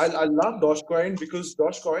that. I love Dogecoin because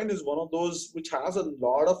Dogecoin is one of those which has a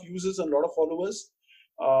lot of users and a lot of followers.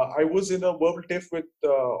 I was in a verbal tiff with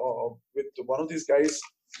one of these guys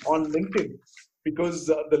on LinkedIn because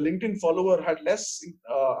the LinkedIn follower had less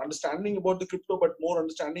understanding about the crypto, but more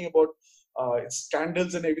understanding about its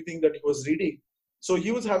scandals and everything that he was reading. So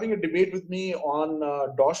he was having a debate with me on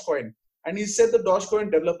Dogecoin. And he said the Dogecoin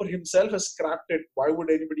developer himself has scrapped it. Why would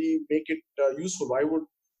anybody make it useful?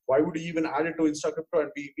 Why would he even add it to InstaCrypto?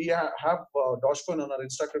 And we have Dogecoin on our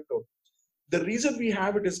InstaCrypto. The reason we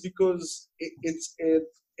have it is because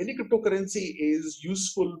any cryptocurrency is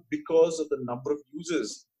useful because of the number of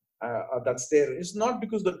users that's there. It's not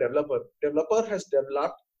because the developer has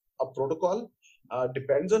developed a protocol.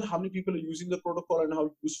 Depends on how many people are using the protocol and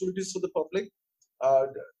how useful it is for the public.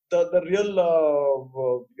 The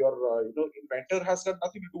real inventor has got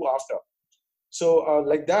nothing to do after. So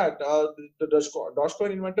like that, the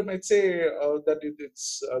Dogecoin inventor might say that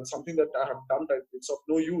it's something that I have done that it's of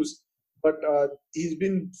no use, but he's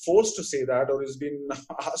been forced to say that, or he's been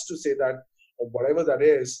asked to say that, or whatever that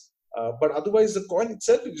is. But otherwise, the coin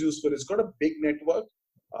itself is useful. It's got a big network.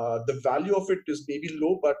 The value of it is maybe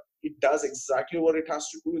low, but it does exactly what it has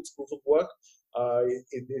to do. It's proof of work.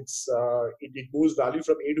 It moves value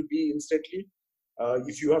from A to B instantly.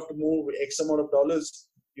 If you have to move X amount of dollars,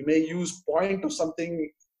 you may use point or something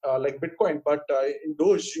like Bitcoin, but in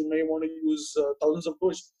Doge, you may want to use thousands of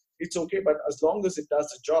Doge. It's okay, but as long as it does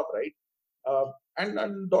the job, right?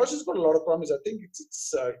 And Doge has got a lot of promise. I think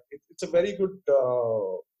it's a very good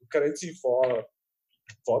currency for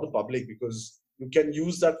the public because you can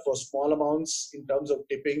use that for small amounts in terms of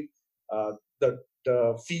tipping.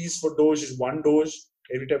 The fees for Doge is 1 Doge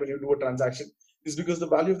every time when you do a transaction. Is because the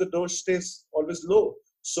value of the Doge stays always low.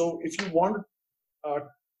 So if you want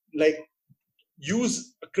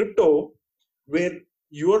use a crypto where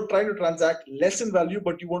you are trying to transact less in value,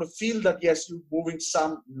 but you want to feel that yes, you're moving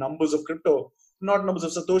some numbers of crypto, not numbers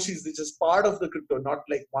of satoshis, which is part of the crypto, not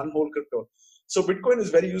like one whole crypto. So Bitcoin is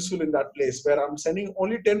very useful in that place where I'm sending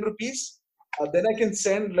only 10 rupees. Then I can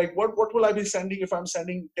send what will I be sending if I'm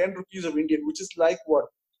sending 10 rupees of Indian, which is like what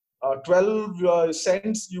 12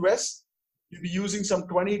 cents US. you'll be using some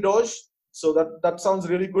 20 Doge. So that sounds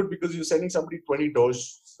really good because you're sending somebody 20 Doge,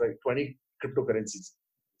 right? 20 cryptocurrencies.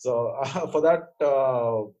 So for that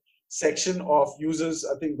section of users,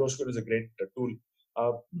 I think Dogecoin is a great tool.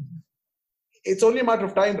 It's only a matter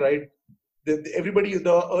of time, right? Everybody,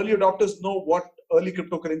 the early adopters know what early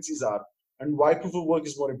cryptocurrencies are and why proof of work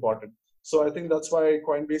is more important. So I think that's why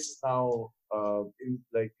Coinbase is now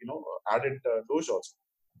added Doge also.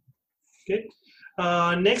 Okay.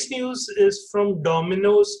 Next news is from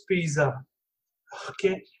Domino's Pizza.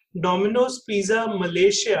 Okay. Domino's Pizza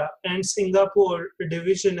Malaysia and Singapore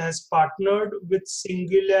division has partnered with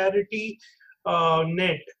Singularity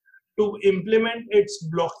Net to implement its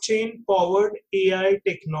blockchain-powered AI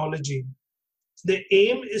technology. The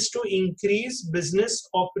aim is to increase business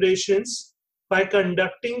operations by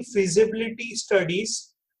conducting feasibility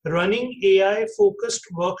studies, running AI-focused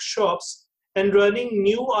workshops, and running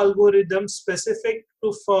new algorithms specific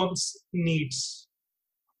to firms' needs.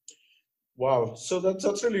 Wow, so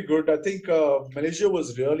that's really good. I think Malaysia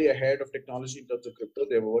was really ahead of technology in terms of crypto.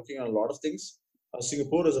 They were working on a lot of things.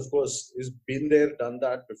 Singapore has, of course, been there, done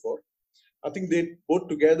that before. I think they both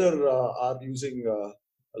together are using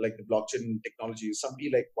like the blockchain technology. Somebody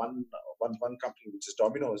like one company, which is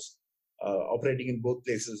Domino's, operating in both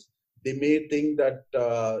places. They may think that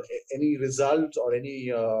any results or any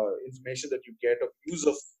information that you get of use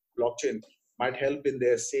of blockchain might help in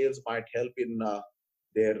their sales, might help in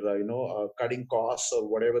their cutting costs or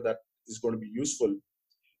whatever that is going to be useful.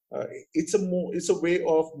 It's a way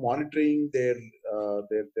of monitoring their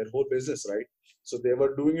whole business, right? So they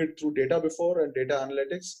were doing it through data before and data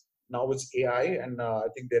analytics. Now it's AI, and I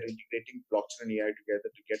think they're integrating blockchain and AI together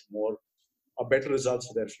to get better results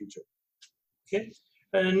for their future. Okay.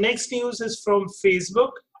 Next news is from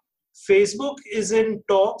Facebook. Facebook is in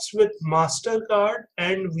talks with MasterCard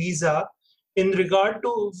and Visa in regard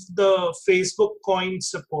to the Facebook coin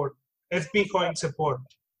support, FB coin support.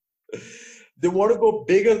 They want to go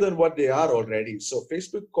bigger than what they are already. So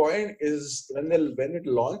Facebook coin is, when it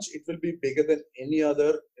launch, it will be bigger than any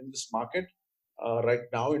other in this market right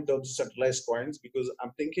now in terms of centralized coins, because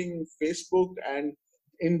I'm thinking Facebook and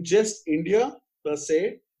in just India per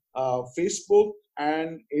se, Facebook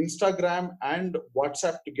and Instagram and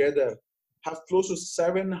WhatsApp together have close to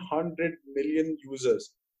 700 million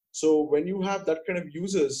users. So when you have that kind of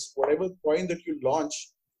users, whatever coin that you launch,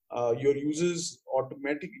 your users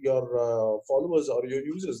your followers or your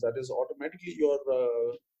users, that is automatically your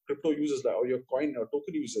crypto users or your coin or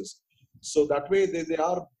token users. So that way they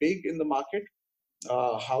are big in the market.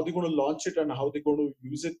 How they're going to launch it and how they're going to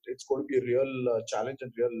use it, it's going to be a real challenge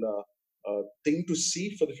and real thing to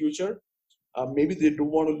see for the future. Maybe they do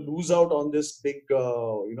want to lose out on this big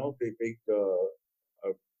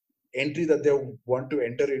entry that they want to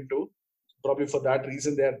enter into. Probably for that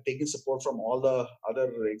reason, they are taking support from all the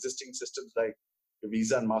other existing systems like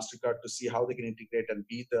Visa and MasterCard to see how they can integrate and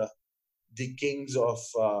be the kings of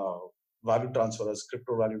value transfer, as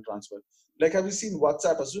crypto value transfer. Like, have you seen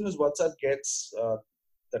WhatsApp? As soon as WhatsApp gets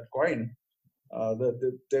that coin,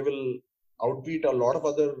 they will outbeat a lot of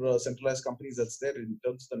other centralized companies that's there in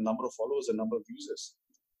terms of the number of followers and number of users.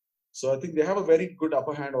 So I think they have a very good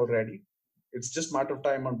upper hand already. It's just a matter of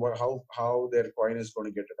time on how their coin is going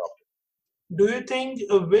to get adopted. Do you think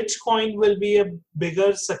which coin will be a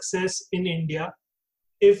bigger success in India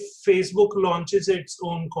if Facebook launches its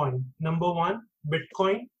own coin? Number one,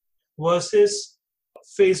 Bitcoin versus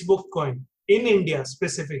Facebook coin in India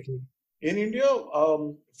specifically. In India,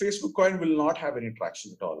 Facebook coin will not have any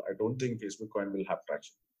traction at all. I don't think Facebook coin will have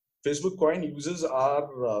traction. Facebook coin users are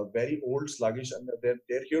very old, sluggish, and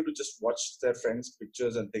they're here to just watch their friends'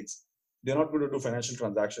 pictures and things. They're not going to do financial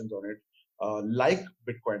transactions on it. Like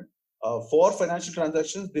Bitcoin, for financial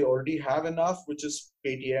transactions, they already have enough, which is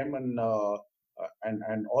Paytm and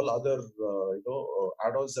all other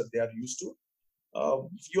add-ons that they are used to.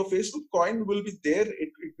 Your Facebook coin will be there.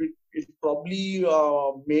 It probably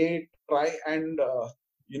may try and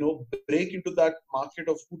break into that market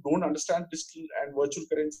of who don't understand digital and virtual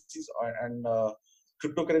currencies and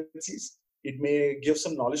cryptocurrencies. It may give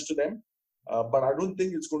some knowledge to them, but I don't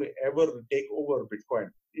think it's going to ever take over Bitcoin.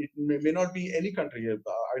 It may not be any country.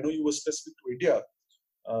 I know you were specific to India.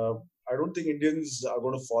 I don't think Indians are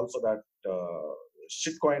going to fall for that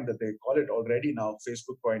shit coin that they call it already now,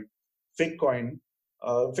 Facebook coin, fake coin.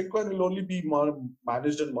 Fake coin will only be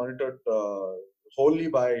managed and monitored wholly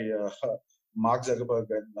by Mark Zuckerberg,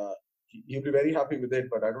 and he'll be very happy with it.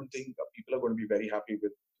 But I don't think people are going to be very happy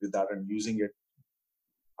with that and using it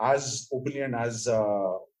as openly and as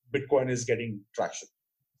Bitcoin is getting traction.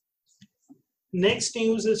 Next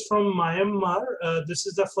news is from Myanmar. This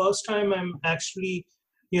is the first time I'm actually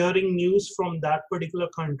hearing news from that particular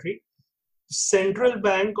country. Central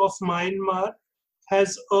Bank of Myanmar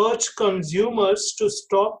has urged consumers to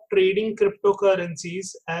stop trading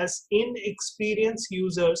cryptocurrencies as inexperienced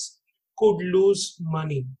users could lose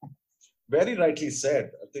money. Very rightly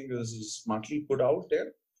said. I think this is smartly put out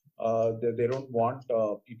there. They don't want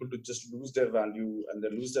people to just lose their value and they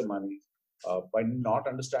lose their money by not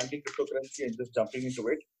understanding cryptocurrency and just jumping into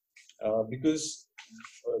it. Because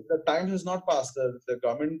the time has not passed. The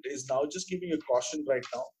government is now just giving a caution right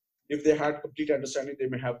now. If they had complete understanding, they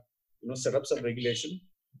may have set up some regulation.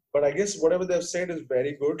 But I guess whatever they've said is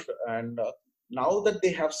very good. And now that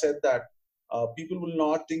they have said that, people will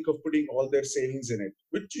not think of putting all their savings in it,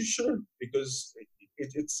 which you should, because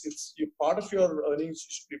it's part of your earnings. You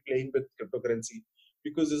should be playing with cryptocurrency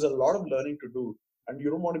because there's a lot of learning to do, and you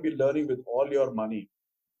don't want to be learning with all your money,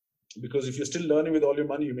 because if you're still learning with all your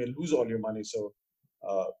money, you may lose all your money. So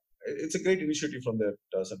it's a great initiative from the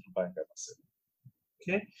central bank, I must say.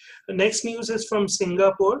 Okay. The next news is from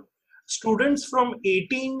Singapore. Students from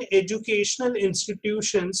 18 educational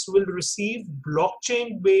institutions will receive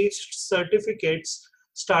blockchain-based certificates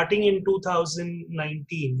starting in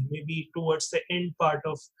 2019, maybe towards the end part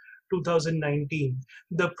of 2019.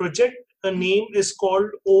 The project name is called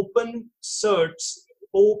Open Certs,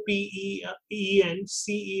 OPENCERTS,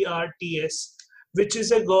 which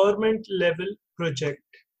is a government level project.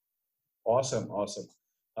 Awesome.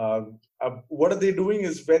 What are they doing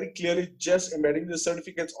is very clearly just embedding the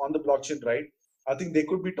certificates on the blockchain, right? I think they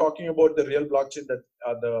could be talking about the real blockchain, that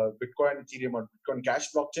the Bitcoin, Ethereum, or Bitcoin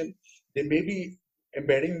Cash blockchain. They may be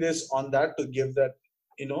embedding this on that to give that,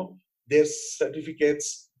 their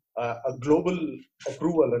certificates a global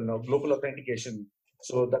approval and a global authentication.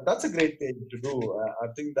 So that's a great thing to do. I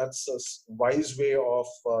think that's a wise way of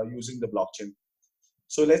using the blockchain.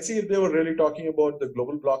 So let's see if they were really talking about the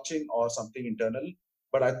global blockchain or something internal.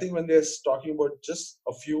 But I think when they're talking about just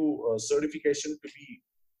a few certification to be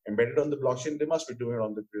embedded on the blockchain, they must be doing it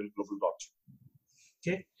on the real global blockchain.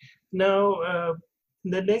 Okay. Now,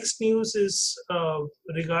 the next news is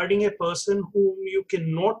regarding a person whom you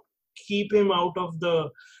cannot keep him out of the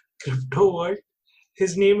crypto world.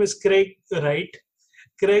 His name is Craig Wright.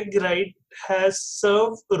 Craig Wright has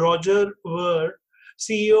served Roger Ver,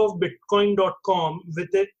 CEO of Bitcoin.com,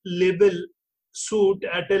 with a libel suit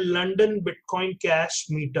at a London Bitcoin Cash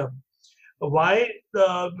meetup. Why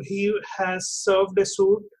he has served a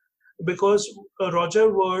suit? Because Roger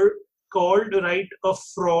Ver called Wright a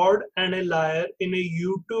fraud and a liar in a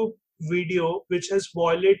YouTube video which has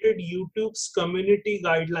violated YouTube's community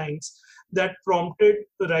guidelines that prompted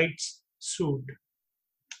Wright's suit.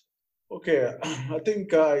 Okay, I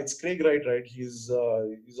think it's Craig Wright, right? He's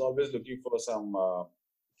always looking for some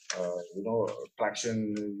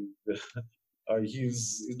traction.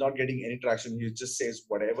 He's not getting any traction. He just says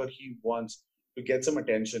whatever he wants to get some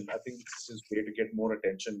attention. I think this is his way to get more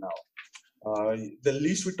attention now. The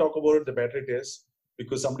least we talk about it, the better it is,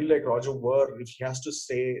 because somebody like Roger Ver, if he has to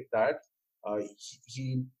say that,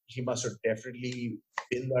 he must have definitely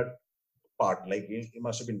been that part. Like he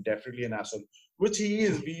must have been definitely an asshole, which he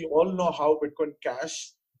is. We all know how Bitcoin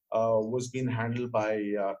Cash was being handled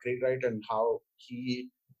by Craig Wright, and how he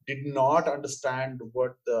did not understand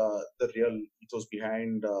what the real ethos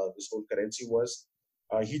behind this whole currency was.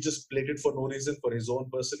 He just played it for no reason, for his own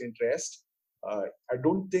personal interest. I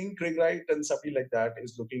don't think Craig Wright and somebody like that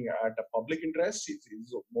is looking at a public interest.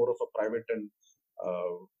 He's more of a private and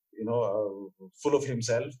full of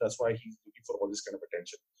himself. That's why he's looking for all this kind of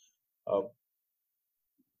attention.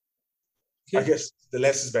 I guess the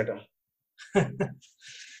less is better.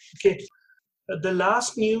 Okay. The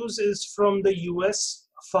last news is from the US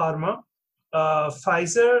pharma.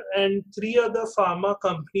 Pfizer and 3 other pharma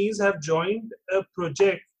companies have joined a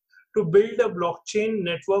project to build a blockchain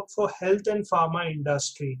network for health and pharma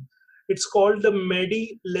industry. It's called the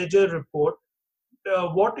MediLedger report.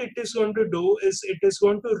 What it is going to do is it is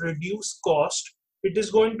going to reduce cost. It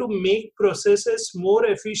is going to make processes more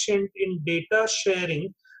efficient in data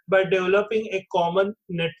sharing by developing a common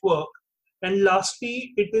network. And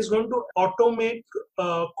lastly, it is going to automate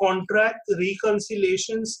contract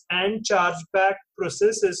reconciliations and chargeback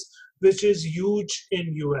processes, which is huge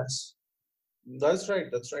in US. That's right.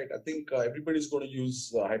 I think everybody's going to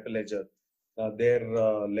use Hyperledger. Their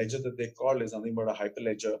ledger that they call is nothing but a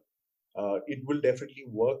Hyperledger. It will definitely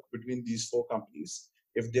work between these 4 companies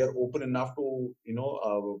if they're open enough to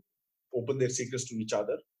open their secrets to each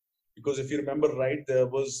other. Because if you remember right, there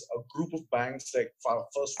was a group of banks, like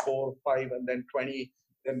first 4, 5, and then 20,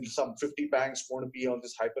 then some 50 banks want to be on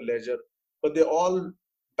this Hyperledger, but they all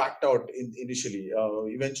backed out initially,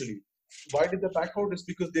 eventually. why did they back out? Is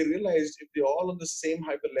because they realized if they're all on the same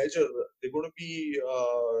hyperledger, they're going to be,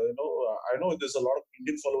 I know there's a lot of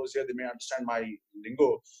Indian followers here. They may understand my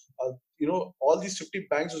lingo. All these 50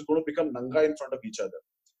 banks is going to become Nanga in front of each other.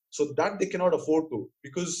 So that they cannot afford to,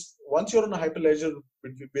 because once you're on a hyperledger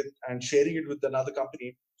with and sharing it with another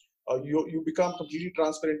company, you become completely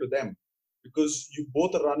transparent to them, because you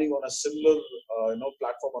both are running on a similar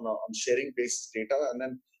platform on sharing basis data, and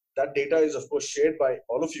then that data is of course shared by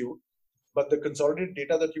all of you, but the consolidated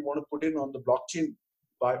data that you want to put in on the blockchain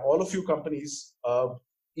by all of you companies,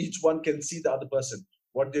 each one can see the other person,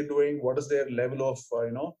 what they're doing, what is their level of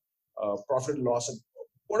profit and loss, and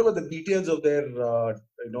whatever the details of their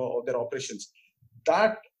of their operations.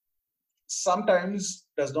 That sometimes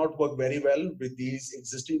does not work very well with these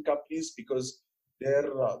existing companies, because they're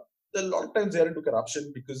a lot of times they're into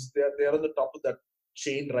corruption, because they're on the top of that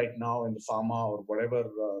chain right now in the pharma or whatever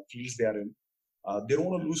fields they are in. They don't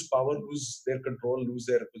want to lose power, lose their control, lose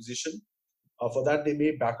their position. For that, they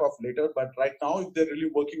may back off later. But right now, if they're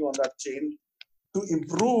really working on that chain to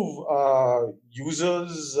improve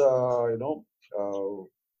users,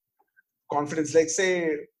 confidence, like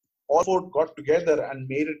say all four got together and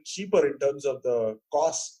made it cheaper in terms of the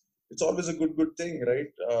cost, it's always a good thing, right,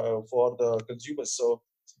 for the consumers. So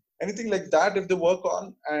anything like that, if they work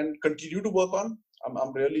on and continue to work on,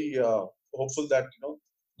 I'm really hopeful that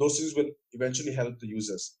those things will eventually help the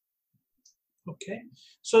users. Okay,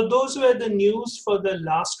 so those were the news for the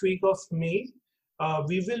last week of May.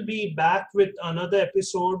 We will be back with another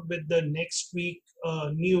episode with the next week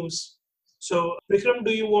news. So Vikram,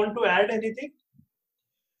 do you want to add anything?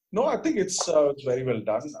 No, I think it's very well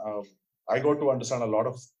done. I got to understand a lot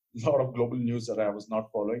of global news that I was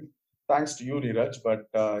not following. Thanks to you, Neeraj. But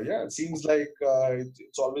yeah, it seems like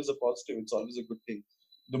it's always a positive. It's always a good thing.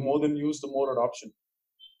 The more the news, the more adoption.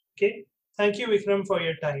 Okay. Thank you, Vikram, for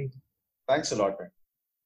your time. Thanks a lot, man.